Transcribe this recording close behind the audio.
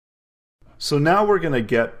So now we're going to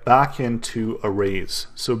get back into arrays.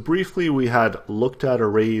 So briefly we had looked at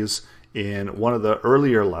arrays in one of the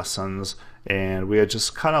earlier lessons, and we had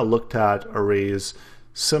just kind of looked at arrays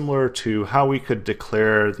similar to how we could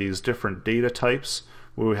declare these different data types,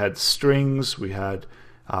 where we had strings, we had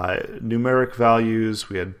numeric values,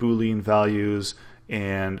 we had Boolean values,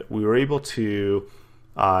 and we were able to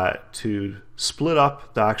split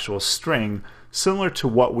up the actual string similar to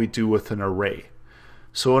what we do with an array.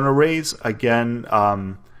 So in arrays, again,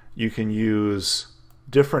 you can use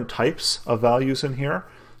different types of values in here.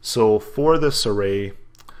 So for this array,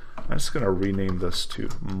 I'm just going to rename this to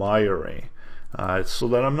my array, so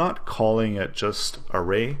that I'm not calling it just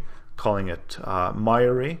array, calling it my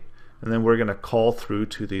array. And then we're going to call through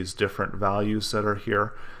to these different values that are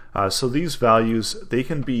here. So these values, they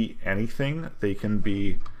can be anything. They can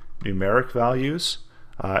be numeric values.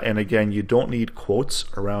 And again, you don't need quotes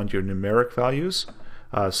around your numeric values.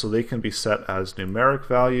 So they can be set as numeric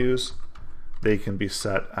values, they can be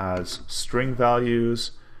set as string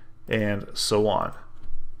values, and so on.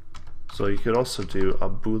 So you could also do a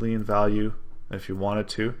Boolean value if you wanted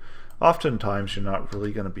to. Oftentimes you're not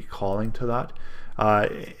really going to be calling to that.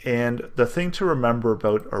 And the thing to remember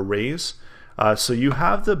about arrays, so you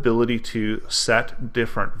have the ability to set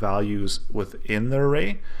different values within the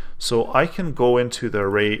array. So I can go into the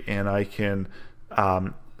array and I can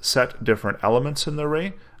set different elements in the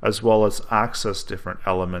array, as well as access different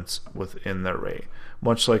elements within the array,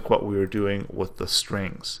 much like what we were doing with the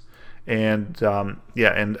strings. And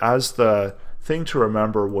and as the thing to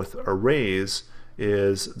remember with arrays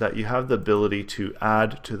is that you have the ability to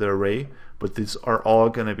add to the array, but these are all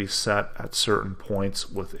going to be set at certain points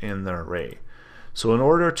within the array. So in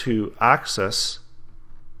order to access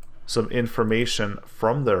some information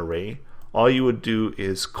from the array, all you would do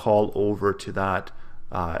is call over to that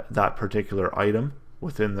particular item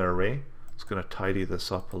within the array. It's going to tidy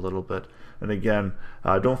this up a little bit. And again,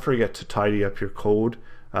 don't forget to tidy up your code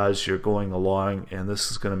as you're going along, and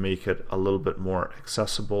this is going to make it a little bit more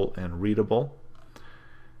accessible and readable.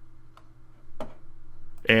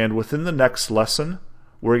 And within the next lesson,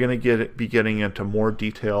 we're going to be getting into more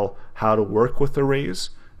detail how to work with arrays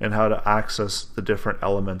and how to access the different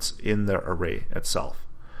elements in the array itself.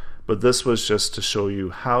 But this was just to show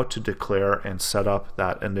you how to declare and set up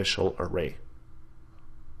that initial array.